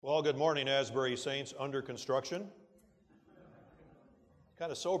Well, good morning, Asbury Saints under construction.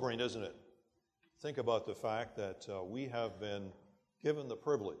 Kind of sobering, isn't it? Think about the fact that we have been given the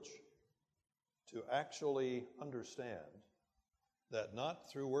privilege to actually understand that not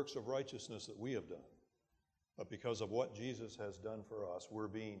through works of righteousness that we have done, but because of what Jesus has done for us, we're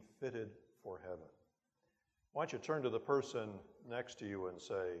being fitted for heaven. Why don't you turn to the person next to you and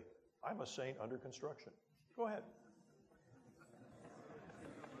say, I'm a saint under construction. Go ahead.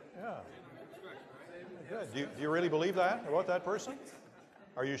 Yeah. Good. Do you really believe that about that person?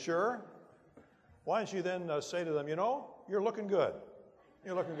 Are you sure? Why don't you then say to them, you're looking good.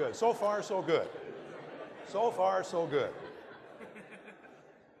 You're looking good. So far, so good. So far, so good.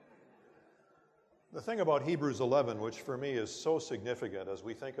 The thing about Hebrews 11, which for me is so significant as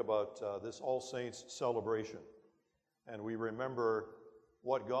we think about this All Saints celebration, and we remember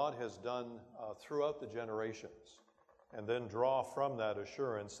what God has done throughout the generations, and then draw from that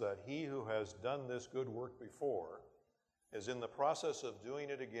assurance that he who has done this good work before is in the process of doing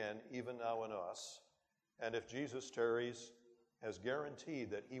it again, even now in us. And if Jesus tarries, has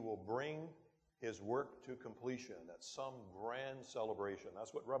guaranteed that he will bring his work to completion at some grand celebration.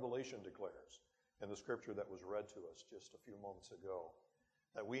 That's what Revelation declares in the scripture that was read to us just a few moments ago.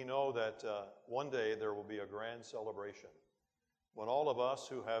 That we know that one day there will be a grand celebration when all of us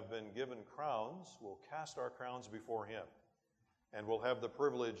who have been given crowns will cast our crowns before him, and we'll have the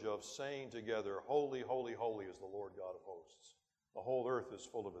privilege of saying together, Holy, holy, holy is the Lord God of hosts. The whole earth is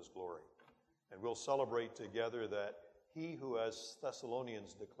full of his glory. And we'll celebrate together that he who, as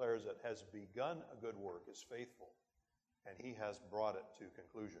Thessalonians declares it, has begun a good work is faithful, and he has brought it to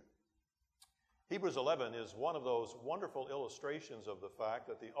conclusion. Hebrews 11 is one of those wonderful illustrations of the fact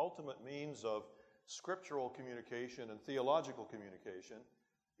that the ultimate means of scriptural communication and theological communication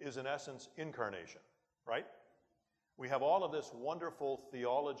is in essence incarnation, right? We have all of this wonderful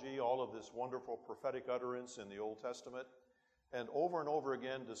theology, all of this wonderful prophetic utterance in the Old Testament, and over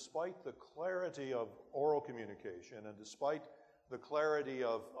again, despite the clarity of oral communication and despite the clarity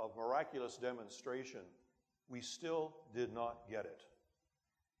of miraculous demonstration, we still did not get it.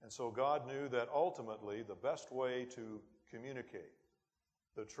 And so God knew that ultimately the best way to communicate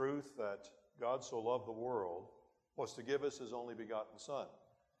the truth that God so loved the world was to give us his only begotten Son.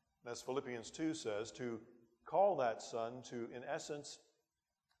 And as Philippians 2 says, to call that Son to, in essence,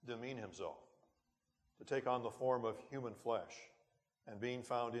 demean himself, to take on the form of human flesh, and being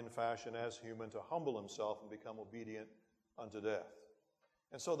found in fashion as human, to humble himself and become obedient unto death.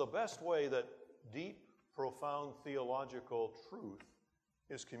 And so the best way that deep, profound theological truth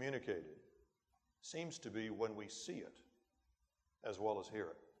is communicated seems to be when we see it as well as hear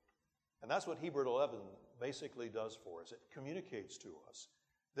it. And that's what Hebrews 11 basically does for us. It communicates to us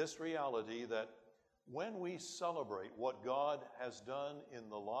this reality that when we celebrate what God has done in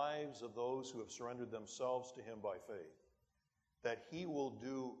the lives of those who have surrendered themselves to him by faith, that he will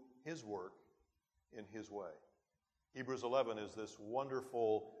do his work in his way. Hebrews 11 is this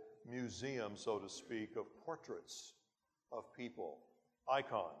wonderful museum, so to speak, of portraits of people,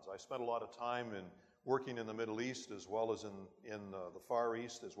 icons. I spent a lot of time in working in the Middle East as well as in the Far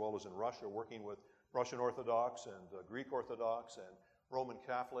East, as well as in Russia, working with Russian Orthodox and Greek Orthodox and Roman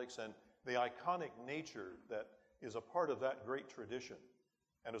Catholics, and the iconic nature that is a part of that great tradition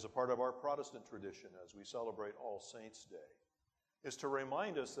and is a part of our Protestant tradition as we celebrate All Saints' Day, is to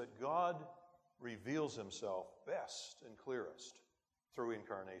remind us that God reveals himself best and clearest through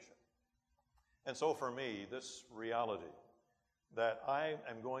incarnation. And so for me, this reality that I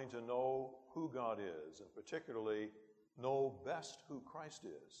am going to know who God is, and particularly know best who Christ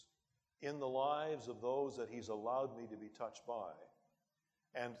is in the lives of those that he's allowed me to be touched by,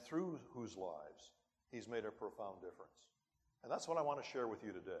 and through whose lives he's made a profound difference. And that's what I want to share with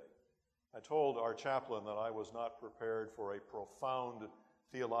you today. I told our chaplain that I was not prepared for a profound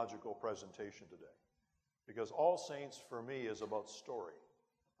theological presentation today, because All Saints for me is about story,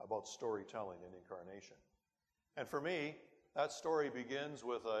 about storytelling and incarnation. And for me, that story begins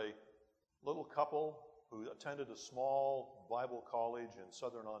with a little couple who attended a small Bible college in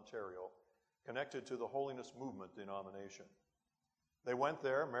southern Ontario, connected to the Holiness Movement denomination. They went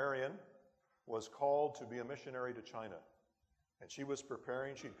there. Marion was called to be a missionary to China, and she was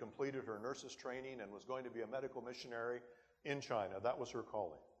preparing. She'd completed her nurse's training and was going to be a medical missionary in China. That was her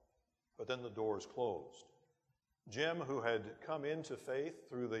calling. But then the doors closed. Jim, who had come into faith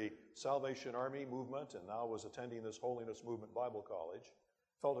through the Salvation Army movement and now was attending this Holiness Movement Bible College,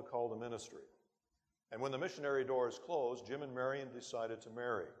 felt a call to ministry. And when the missionary doors closed, Jim and Marion decided to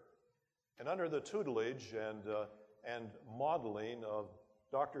marry. And under the tutelage and modeling of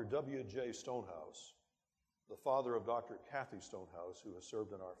Dr. W.J. Stonehouse, the father of Dr. Kathy Stonehouse, who has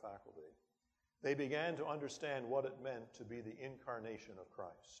served in our faculty, they began to understand what it meant to be the incarnation of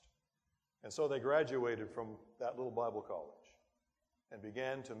Christ. And so they graduated from that little Bible college and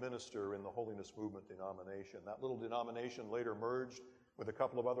began to minister in the Holiness Movement denomination. That little denomination later merged with a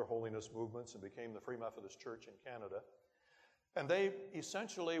couple of other holiness movements and became the Free Methodist Church in Canada. And they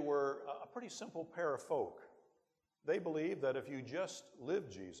essentially were a pretty simple pair of folk. They believed that if you just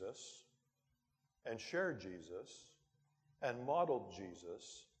lived Jesus and shared Jesus and modeled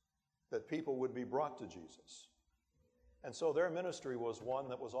Jesus, that people would be brought to Jesus. And so their ministry was one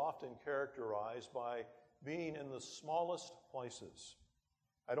that was often characterized by being in the smallest places.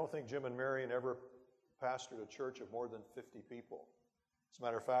 I don't think Jim and Marion ever pastored a church of more than 50 people. As a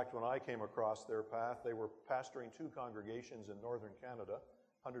matter of fact, when I came across their path, they were pastoring 2 congregations in northern Canada,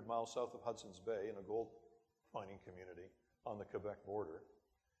 100 miles south of Hudson's Bay, in a gold mining community on the Quebec border.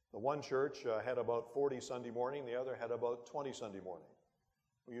 The one church had about 40 Sunday morning, the other had about 20 Sunday morning.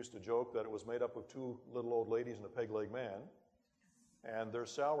 We used to joke that it was made up of 2 little old ladies and a peg-leg man, and their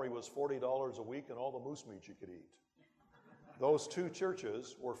salary was $40 a week and all the moose meat you could eat. Those 2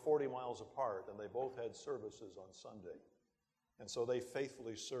 churches were 40 miles apart, and they both had services on Sunday. And so they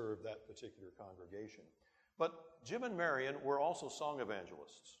faithfully served that particular congregation. But Jim and Marion were also song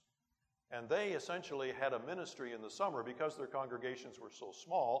evangelists. And they essentially had a ministry in the summer. Because their congregations were so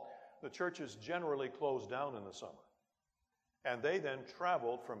small, the churches generally closed down in the summer. And they then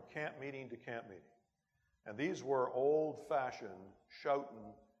traveled from camp meeting to camp meeting. And these were old-fashioned,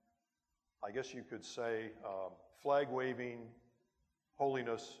 shouting, I guess you could say, flag-waving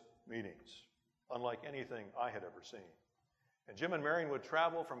holiness meetings, unlike anything I had ever seen. And Jim and Marion would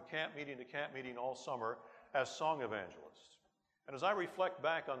travel from camp meeting to camp meeting all summer as song evangelists. And as I reflect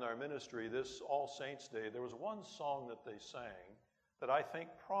back on their ministry this All Saints' Day, there was one song that they sang that I think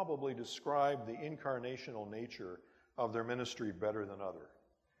probably described the incarnational nature of their ministry better than other.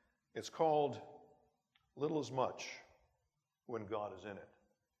 It's called Little As Much When God Is In It,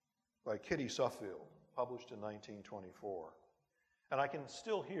 by Kitty Suffield, published in 1924. And I can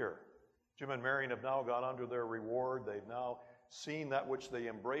still hear Jim and Marion have now got under their reward. They've now seen that which they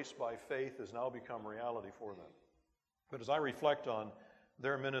embraced by faith has now become reality for them. But as I reflect on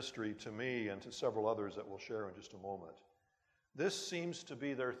their ministry to me and to several others that we'll share in just a moment, this seems to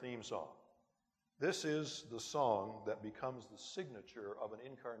be their theme song. This is the song that becomes the signature of an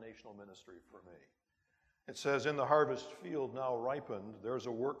incarnational ministry for me. It says, "In the harvest field now ripened, there's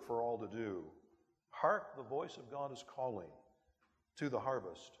a work for all to do. Hark, the voice of God is calling to the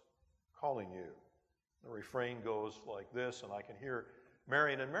harvest, calling you." The refrain goes like this, and I can hear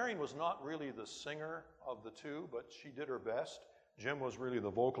Marion. And Marion was not really the singer of the 2, but she did her best. Jim was really the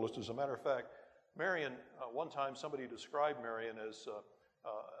vocalist. As a matter of fact, Marion, one time somebody described Marion as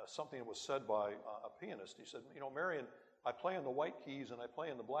something that was said by a pianist. He said, Marion, I play in the white keys and I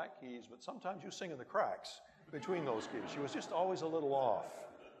play in the black keys, but sometimes you sing in the cracks between those keys. She was just always a little off.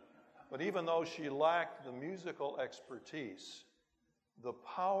 But even though she lacked the musical expertise, the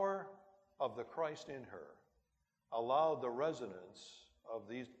power of the Christ in her allowed the resonance of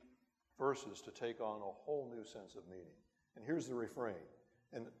these verses to take on a whole new sense of meaning. And here's the refrain.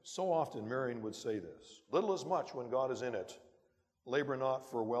 And so often Marion would say this: "Little is much when God is in it. Labor not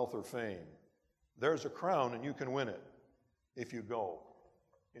for wealth or fame. There's a crown and you can win it if you go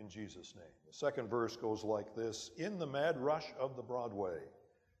in Jesus' name." The second verse goes like this: "In the mad rush of the Broadway."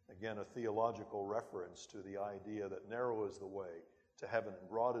 Again, a theological reference to the idea that narrow is the way to heaven and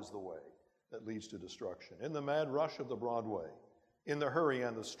broad is the way that leads to destruction. "In the mad rush of the Broadway, in the hurry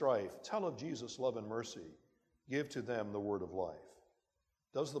and the strife, tell of Jesus' love and mercy. Give to them the word of life.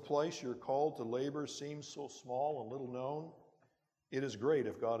 Does the place you're called to labor seem so small and little known? It is great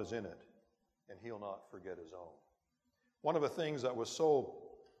if God is in it, and he'll not forget his own." One of the things that was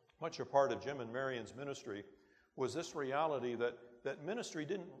so much a part of Jim and Marion's ministry was this reality that ministry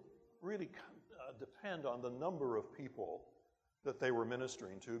didn't really depend on the number of people that they were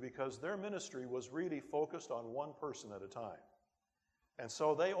ministering to, because their ministry was really focused on one person at a time. And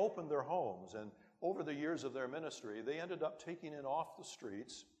so they opened their homes, and over the years of their ministry, they ended up taking in off the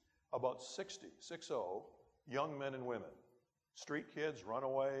streets about 60 young men and women, street kids,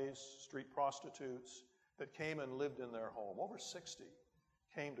 runaways, street prostitutes, that came and lived in their home. Over 60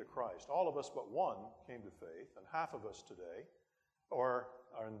 came to Christ. All of us but one came to faith, and half of us today are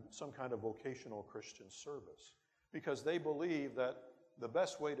in some kind of vocational Christian service, because they believe that the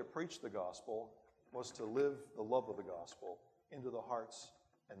best way to preach the gospel was to live the love of the gospel into the hearts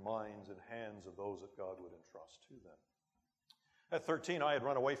and minds and hands of those that God would entrust to them. At 13, I had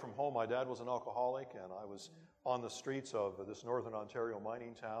run away from home. My dad was an alcoholic, and I was on the streets of this northern Ontario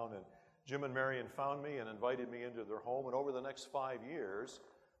mining town, and Jim and Marion found me and invited me into their home, and over the next 5 years,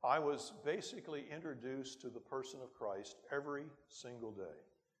 I was basically introduced to the person of Christ every single day,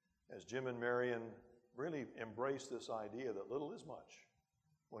 as Jim and Marion really embraced this idea that little is much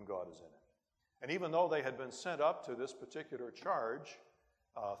when God is in it. And even though they had been sent up to this particular charge,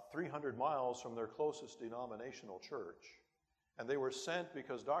 300 miles from their closest denominational church, and they were sent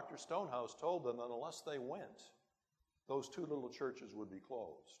because Dr. Stonehouse told them that unless they went, those two little churches would be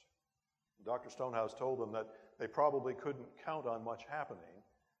closed. Dr. Stonehouse told them that they probably couldn't count on much happening,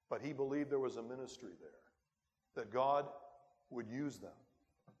 but he believed there was a ministry there, that God would use them.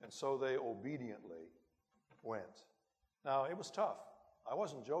 And so they obediently went. Now, it was tough. I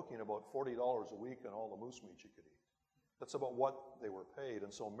wasn't joking about $40 a week and all the moose meat you could eat. That's about what they were paid.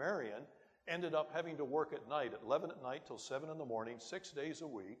 And so Marion ended up having to work at night, at 11 at night till 7 in the morning, 6 days a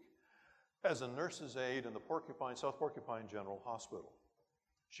week, as a nurse's aide in the South Porcupine General Hospital.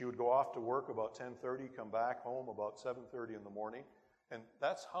 She would go off to work about 10:30, come back home about 7:30 in the morning, and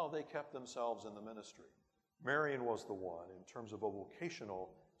that's how they kept themselves in the ministry. Marion was the one, in terms of a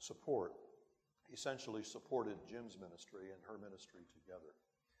vocational support, essentially supported Jim's ministry and her ministry together.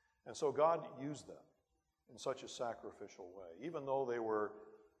 And so God used them in such a sacrificial way, even though they were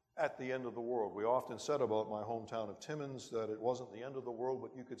at the end of the world. We often said about my hometown of Timmins that it wasn't the end of the world,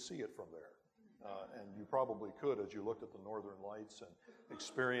 but you could see it from there. And you probably could as you looked at the northern lights and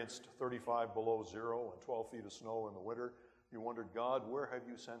experienced 35 below zero and 12 feet of snow in the winter. You wondered, God, where have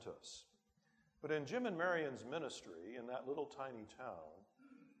you sent us? But in Jim and Marion's ministry in that little tiny town,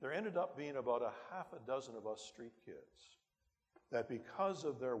 there ended up being about a half a dozen of us street kids that because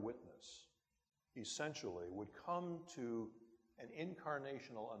of their witness, essentially would come to an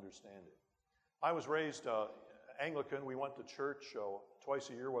incarnational understanding. I was raised Anglican. We went to church twice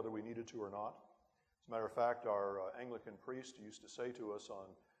a year, whether we needed to or not. As a matter of fact, our Anglican priest used to say to us on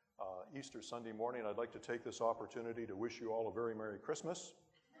Easter Sunday morning, I'd like to take this opportunity to wish you all a very Merry Christmas,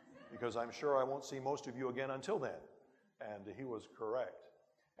 because I'm sure I won't see most of you again until then. And he was correct.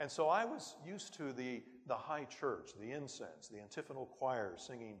 And so I was used to the high church, the incense, the antiphonal choir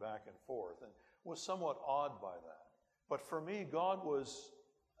singing back and forth, and was somewhat awed by that. But for me, God was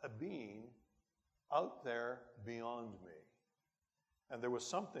a being out there beyond me. And there was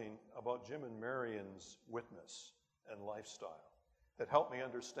something about Jim and Marion's witness and lifestyle that helped me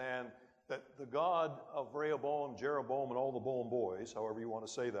understand that the God of Rehoboam, Jeroboam, and all the Boam boys, however you want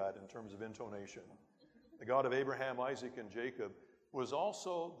to say that in terms of intonation, the God of Abraham, Isaac, and Jacob, was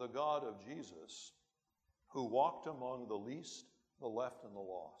also the God of Jesus, who walked among the least, the left, and the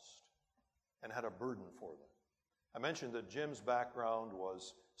lost, and had a burden for them. I mentioned that Jim's background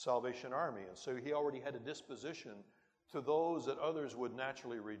was Salvation Army, and so he already had a disposition to those that others would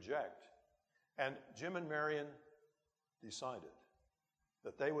naturally reject. And Jim and Marion decided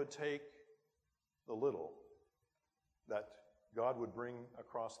that they would take the little that God would bring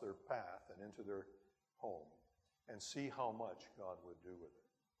across their path and into their home and see how much God would do with it.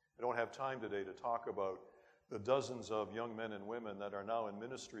 I don't have time today to talk about the dozens of young men and women that are now in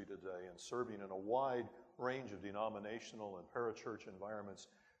ministry today and serving in a wide range of denominational and parachurch environments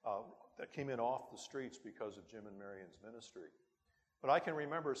that came in off the streets because of Jim and Marion's ministry. But I can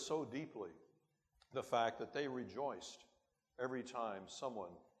remember so deeply the fact that they rejoiced every time someone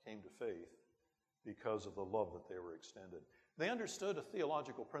came to faith because of the love that they were extended. They understood a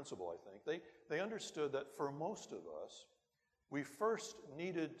theological principle, I think. They understood that for most of us, we first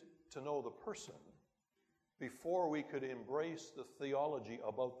needed to know the person before we could embrace the theology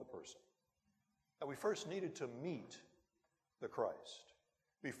about the person. That we first needed to meet the Christ.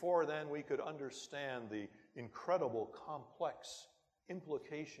 Before then, we could understand the incredible, complex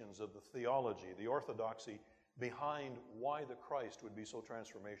implications of the theology, the orthodoxy behind why the Christ would be so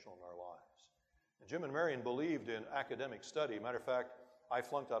transformational in our lives. And Jim and Marion believed in academic study. Matter of fact, I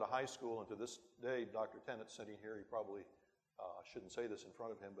flunked out of high school, and to this day, Dr. Tennant sitting here, he probably shouldn't say this in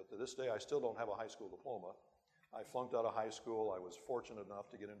front of him, but to this day, I still don't have a high school diploma. I flunked out of high school. I was fortunate enough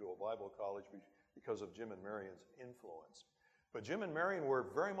to get into a Bible college because of Jim and Marion's influence. But Jim and Marion were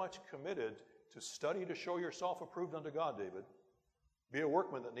very much committed to study to show yourself approved unto God, David. Be a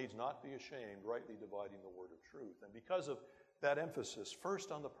workman that needs not be ashamed, rightly dividing the word of truth. And because of that emphasis,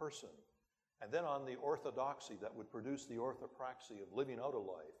 first on the person, and then on the orthodoxy that would produce the orthopraxy of living out a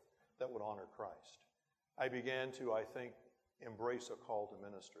life that would honor Christ, I began to, I think, embrace a call to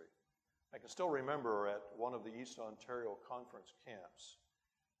ministry. I can still remember at one of the East Ontario conference camps,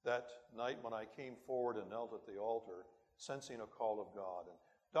 that night when I came forward and knelt at the altar, sensing a call of God. And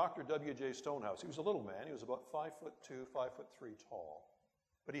Dr. W.J. Stonehouse, he was a little man. He was about 5'2", 5'3" tall.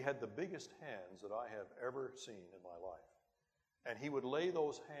 But he had the biggest hands that I have ever seen in my life. and he would lay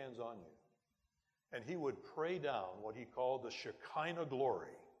those hands on you, and he would pray down what he called the Shekinah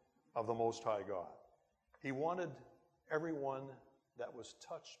glory of the Most High God. He wanted everyone that was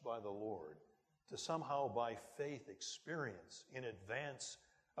touched by the Lord to somehow by faith experience in advance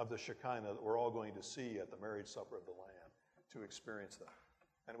of the Shekinah that we're all going to see at the marriage supper of the Lamb, to experience that.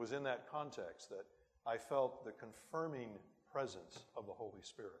 And it was in that context that I felt the confirming presence of the Holy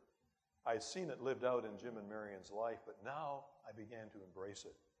Spirit. I had seen it lived out in Jim and Marion's life, but now I began to embrace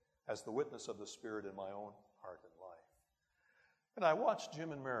it as the witness of the Spirit in my own heart and life. And I watched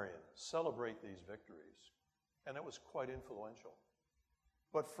Jim and Marion celebrate these victories, and it was quite influential.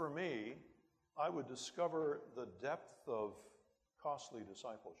 But for me, I would discover the depth of costly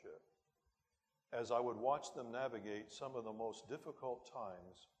discipleship as I would watch them navigate some of the most difficult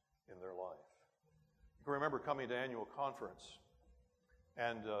times in their life. You can remember coming to annual conference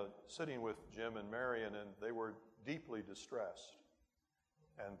and sitting with Jim and Marion, and they were deeply distressed.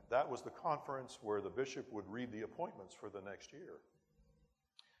 And that was the conference where the bishop would read the appointments for the next year.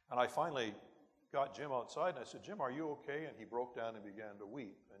 And I finally got Jim outside, and I said, "Jim, are you okay?" And he broke down and began to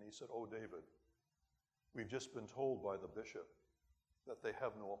weep. And he said, "Oh, David, we've just been told by the bishop that they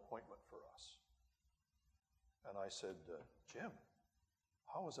have no appointment for us." And I said, "Jim,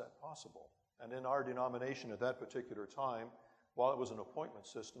 how is that possible?" And in our denomination at that particular time, while it was an appointment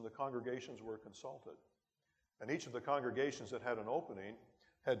system, the congregations were consulted. And each of the congregations that had an opening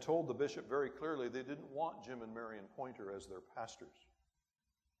had told the bishop very clearly they didn't want Jim and Marion Pointer as their pastors.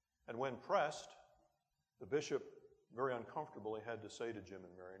 And when pressed, the bishop very uncomfortably had to say to Jim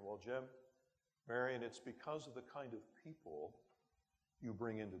and Marion, "Well, Jim, Marion, it's because of the kind of people you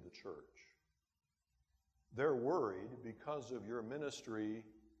bring into the church. They're worried because of your ministry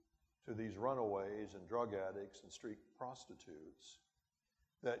to these runaways and drug addicts and street prostitutes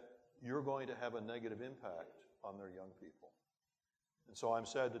that you're going to have a negative impact on their young people. And so I'm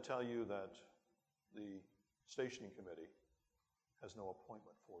sad to tell you that the stationing committee has no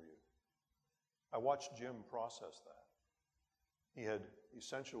appointment for you." I watched Jim process that. He had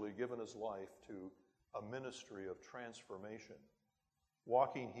essentially given his life to a ministry of transformation,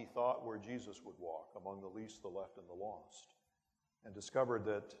 walking, he thought, where Jesus would walk, among the least, the left, and the lost, and discovered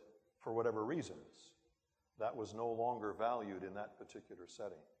that, for whatever reasons, that was no longer valued in that particular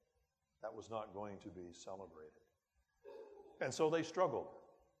setting. That was not going to be celebrated. And so they struggled.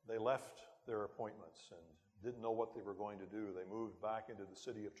 They left their appointments and didn't know what they were going to do. They moved back into the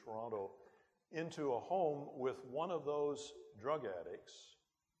city of Toronto, into a home with one of those drug addicts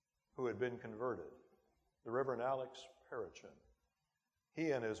who had been converted, the Reverend Alex Parachin.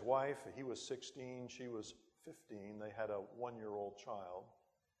 He and his wife, he was 16, she was 15. They had a 1-year-old child.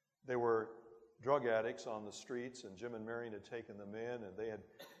 They were drug addicts on the streets, and Jim and Marion had taken them in, and they had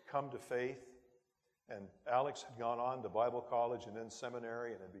come to faith. And Alex had gone on to Bible college and then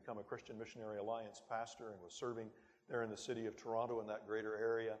seminary and had become a Christian Missionary Alliance pastor and was serving there in the city of Toronto in that greater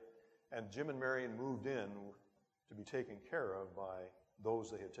area. And Jim and Marion moved in to be taken care of by those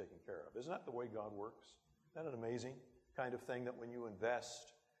they had taken care of. Isn't that the way God works? Isn't that an amazing kind of thing, that when you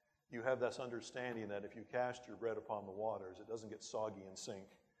invest, you have this understanding that if you cast your bread upon the waters, it doesn't get soggy and sink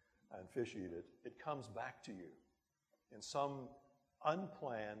and fish eat it. It comes back to you in some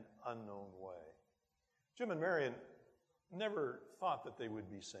unplanned, unknown way. Jim and Marion never thought that they would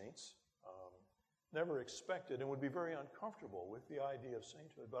be saints, never expected, and would be very uncomfortable with the idea of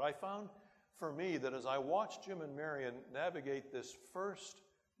sainthood. But I found for me that as I watched Jim and Marion navigate this first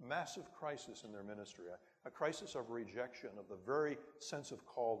massive crisis in their ministry, a crisis of rejection of the very sense of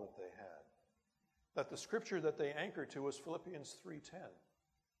call that they had, that the scripture that they anchored to was Philippians 3:10.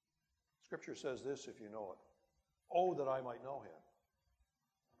 Scripture says this, if you know it: "Oh, that I might know him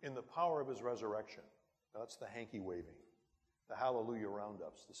in the power of his resurrection." That's the hanky waving, the hallelujah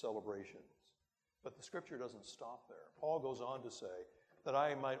roundups, the celebrations. But the scripture doesn't stop there. Paul goes on to say that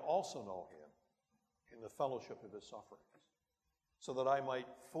I might also know him in the fellowship of his sufferings, so that I might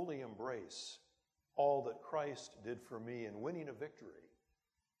fully embrace all that Christ did for me in winning a victory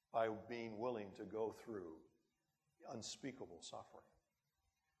by being willing to go through unspeakable suffering.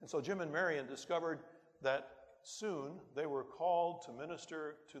 And so Jim and Marion discovered that soon they were called to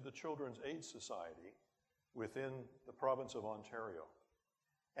minister to the Children's Aid Society within the province of Ontario.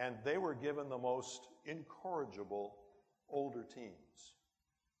 And they were given the most incorrigible older teens.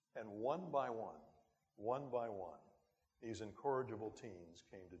 And one by one, these incorrigible teens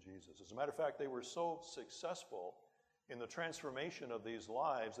came to Jesus. As a matter of fact, they were so successful in the transformation of these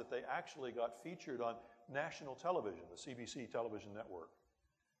lives that they actually got featured on national television, the CBC television network.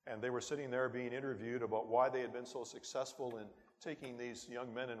 And they were sitting there being interviewed about why they had been so successful in taking these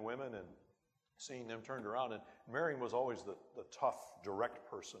young men and women and seeing them turned around. And Marion was always the tough, direct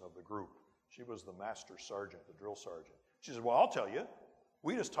person of the group. She was the master sergeant, the drill sergeant. She said, well, I'll tell you.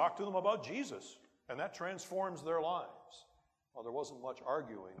 We just talked to them about Jesus, and that transforms their lives. Well, there wasn't much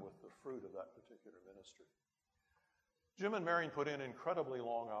arguing with the fruit of that particular ministry. Jim and Marion put in incredibly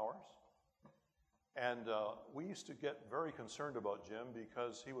long hours. And we used to get very concerned about Jim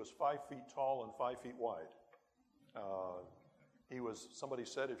because he was 5 feet tall and 5 feet wide. Somebody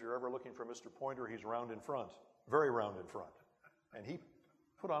said, if you're ever looking for Mr. Pointer, he's round in front, very round in front. And he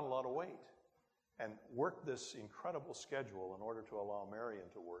put on a lot of weight and worked this incredible schedule in order to allow Marion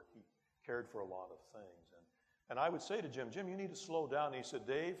to work. He cared for a lot of things. And I would say to Jim, you need to slow down. And he said,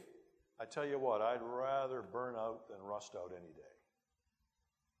 Dave, I tell you what, I'd rather burn out than rust out any day.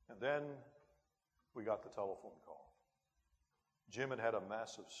 And then we got the telephone call. Jim had had a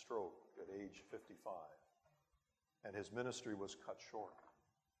massive stroke at age 55, and his ministry was cut short.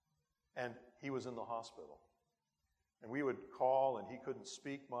 And he was in the hospital. And we would call, and he couldn't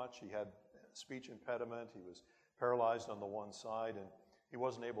speak much. He had a speech impediment. He was paralyzed on the one side, and he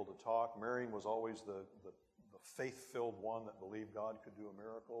wasn't able to talk. Marion was always the faith-filled one that believed God could do a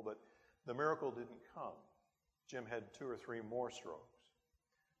miracle, but the miracle didn't come. Jim had 2 or 3 more strokes.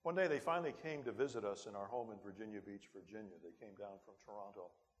 One day they finally came to visit us in our home in Virginia Beach, Virginia. They came down from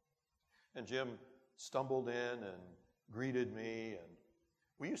Toronto. And Jim stumbled in and greeted me. And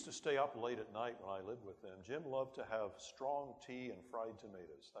we used to stay up late at night when I lived with them. Jim loved to have strong tea and fried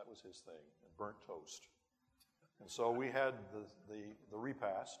tomatoes. That was his thing, and burnt toast. And so we had the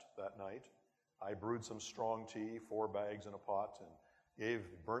repast that night. I brewed some strong tea, 4 bags in a pot, and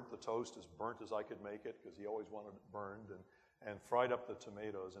burnt the toast as burnt as I could make it because he always wanted it burned, and fried up the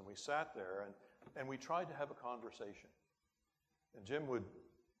tomatoes. And we sat there, and we tried to have a conversation. And Jim would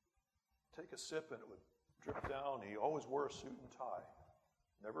take a sip, and it would drip down. He always wore a suit and tie.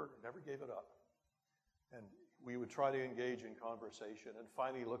 Never gave it up. And we would try to engage in conversation. And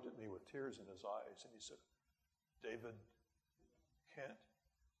finally he looked at me with tears in his eyes, and he said, David, can't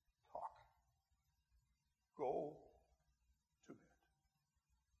talk. Go to bed.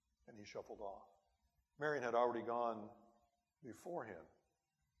 And he shuffled off. Marion had already gone before him.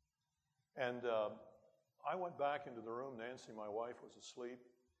 And I went back into the room. Nancy, my wife, was asleep.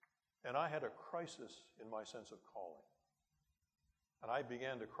 And I had a crisis in my sense of calling. And I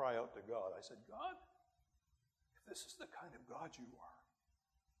began to cry out to God. I said, God, if this is the kind of God you are,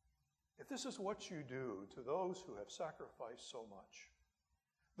 if this is what you do to those who have sacrificed so much,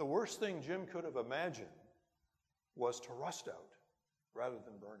 the worst thing Jim could have imagined was to rust out rather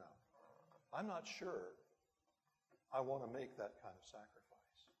than burn out. I'm not sure I want to make that kind of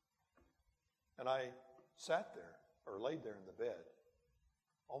sacrifice. And I sat there, or laid there in the bed,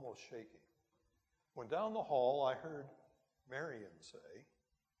 almost shaking. When down the hall I heard Marion say,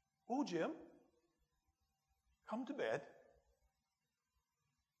 oh, Jim, come to bed.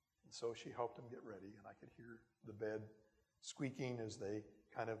 And so she helped him get ready, and I could hear the bed squeaking as they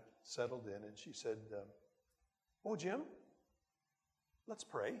kind of settled in. And she said, oh, Jim, let's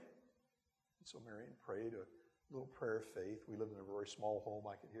pray. And so Marion prayed a little prayer of faith. We lived in a very small home.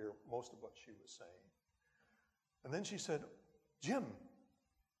 I could hear most of what she was saying. And then she said, Jim,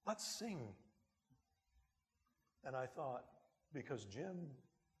 let's sing. And I thought, because Jim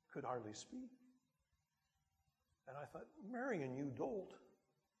could hardly speak. And I thought, Marion, you dolt,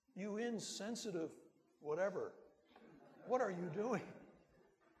 you insensitive whatever, what are you doing?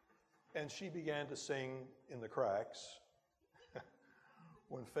 And she began to sing in the cracks,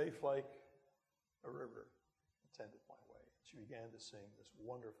 when faith like a river attended my way. She began to sing this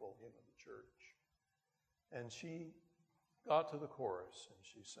wonderful hymn of the church. And she got to the chorus and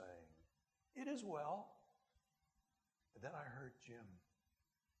she sang, it is well. And then I heard Jim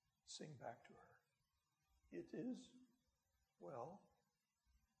sing back to her, it is well.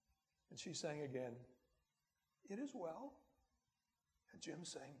 And she sang again, it is well. And Jim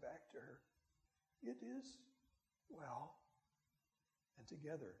sang back to her, it is well. And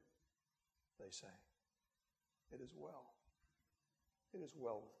together they sang, it is well. It is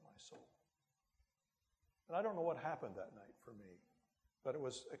well with my soul. And I don't know what happened that night for me, but it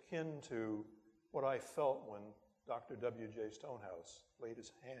was akin to what I felt when Dr. W.J. Stonehouse laid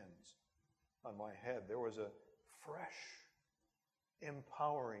his hands on my head. There was a fresh,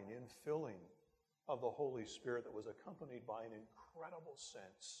 empowering, infilling of the Holy Spirit that was accompanied by an incredible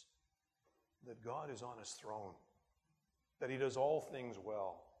sense that God is on his throne, that he does all things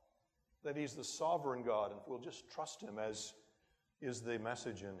well, that he's the sovereign God, and we'll just trust him, as is the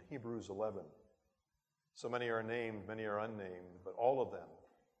message in Hebrews 11. So many are named, many are unnamed, but all of them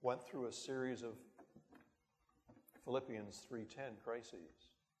went through a series of Philippians 3:10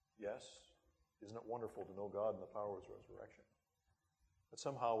 crises. Yes, Isn't it wonderful to know God and the power of His resurrection? But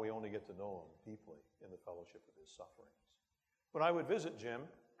somehow we only get to know Him deeply in the fellowship of His sufferings. When I would visit Jim,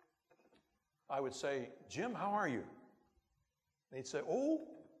 I would say, Jim, how are you? And he'd say, oh,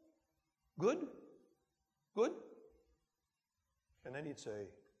 good, good. And then he'd say,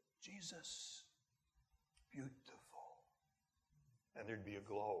 Jesus, beautiful. And there'd be a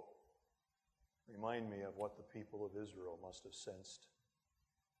glow. Remind me of what the people of Israel must have sensed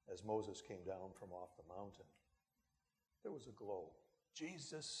as Moses came down from off the mountain. There was a glow.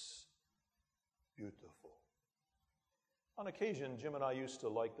 Jesus, beautiful. On occasion, Jim and I used to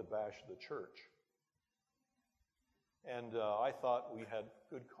like to bash the church. And I thought we had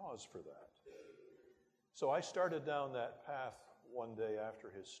good cause for that. So I started down that path one day after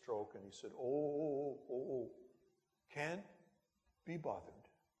his stroke, and he said, oh, can't be bothered.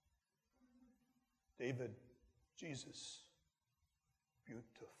 David, Jesus,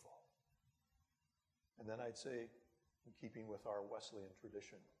 beautiful. And then I'd say, in keeping with our Wesleyan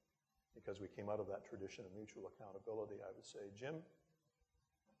tradition, because we came out of that tradition of mutual accountability, I would say, Jim,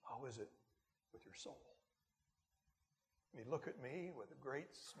 how is it with your soul? And he'd look at me with a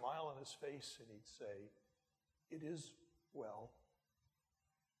great smile on his face, and he'd say, it is well.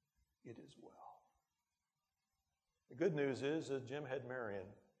 It is well. The good news is that Jim had Marion.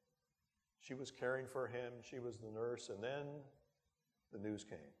 She was caring for him. She was the nurse. And then the news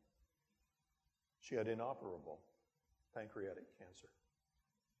came. She had inoperable pancreatic cancer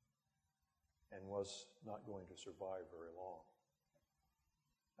and was not going to survive very long.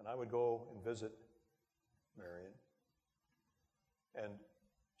 And I would go and visit Marion. And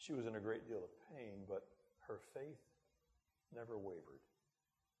she was in a great deal of pain, but her faith never wavered.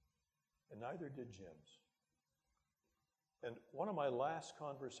 And neither did Jim's. And one of my last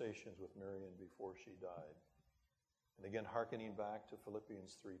conversations with Marion before she died, and again hearkening back to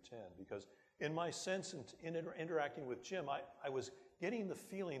Philippians 3:10, because in my sense in interacting with Jim, I was getting the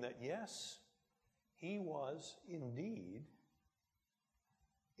feeling that yes, he was indeed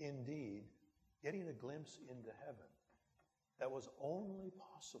getting a glimpse into heaven that was only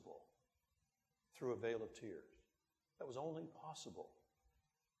possible through a veil of tears. That was only possible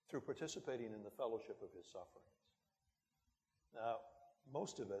through participating in the fellowship of his sufferings. Now,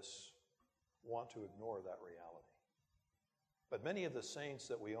 most of us want to ignore that reality. But many of the saints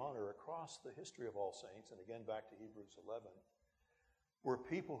that we honor across the history of all saints, and again back to Hebrews 11, were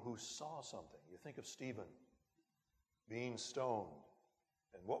people who saw something. You think of Stephen being stoned,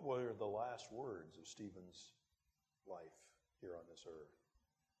 and what were the last words of Stephen's life here on this earth?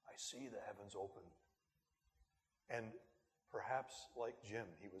 I see the heavens open. And perhaps like Jim,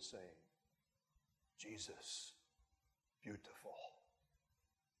 he was saying, Jesus, beautiful.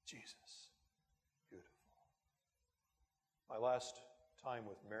 Jesus, beautiful. My last time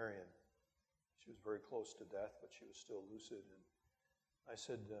with Marion, she was very close to death, but she was still lucid. And I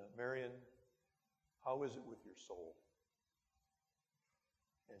said, Marion, how is it with your soul?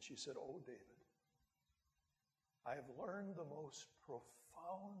 And she said, oh, David, I have learned the most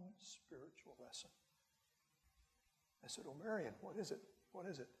profound spiritual lesson. I said, oh, Marion, what is it? What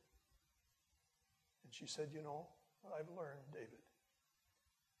is it? And she said, you know, what I've learned, David,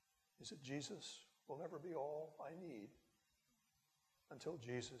 is that Jesus will never be all I need until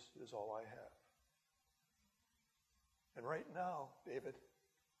Jesus is all I have. And right now, David,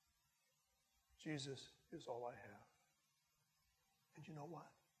 Jesus is all I have. And you know what?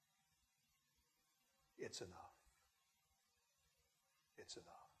 It's enough. It's enough.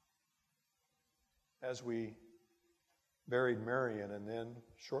 As we buried Marion and then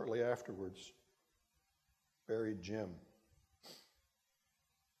shortly afterwards buried Jim,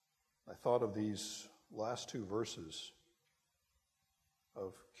 I thought of these last two verses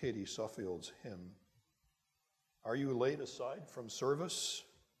of Katie Suffield's hymn. Are you laid aside from service,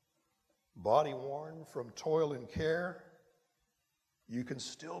 body worn from toil and care? You can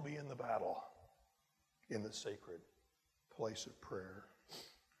still be in the battle, in the sacred place of prayer.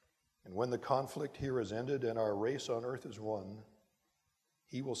 And when the conflict here is ended and our race on earth is won,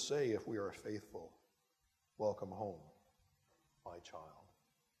 he will say, if we are faithful, welcome home, my child,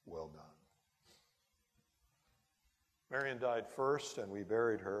 well done. Marion died first, and we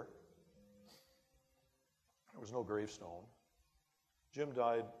buried her. There was no gravestone. Jim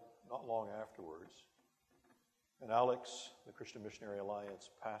died not long afterwards. And Alex, the Christian Missionary Alliance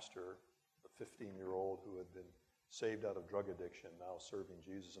pastor, the 15-year-old who had been saved out of drug addiction, now serving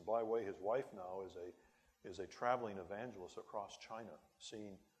Jesus. And by the way, his wife now is a traveling evangelist across China,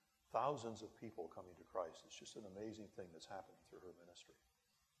 seeing thousands of people coming to Christ. It's just an amazing thing that's happened through her ministry.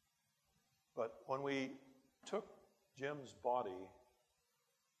 But when we took Jim's body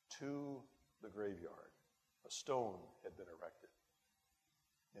to the graveyard, a stone had been erected.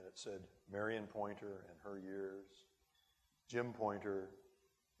 And it said Marion Pointer and her years, Jim Pointer,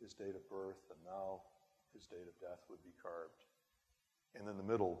 his date of birth, and now his date of death would be carved. And in the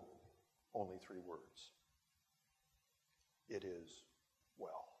middle, only 3 words. It is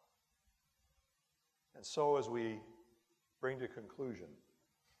well. And so as we bring to conclusion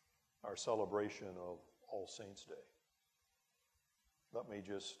our celebration of All Saints' Day, let me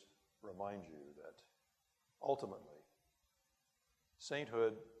just remind you that ultimately,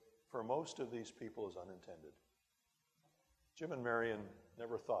 sainthood for most of these people is unintended. Jim and Marion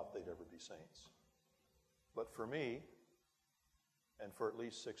never thought they'd ever be saints. But for me, and for at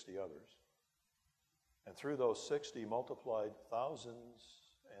least 60 others, and through those 60 multiplied thousands,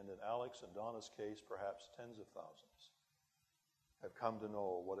 and in Alex and Donna's case, perhaps tens of thousands, have come to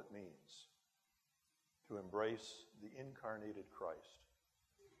know what it means to embrace the incarnated Christ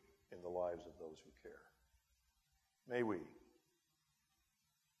in the lives of those who care. May we,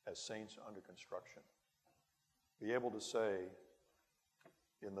 as saints under construction, be able to say,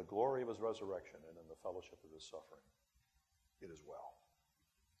 in the glory of his resurrection and in the fellowship of his suffering, it is well.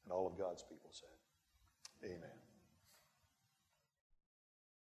 And all of God's people said, amen.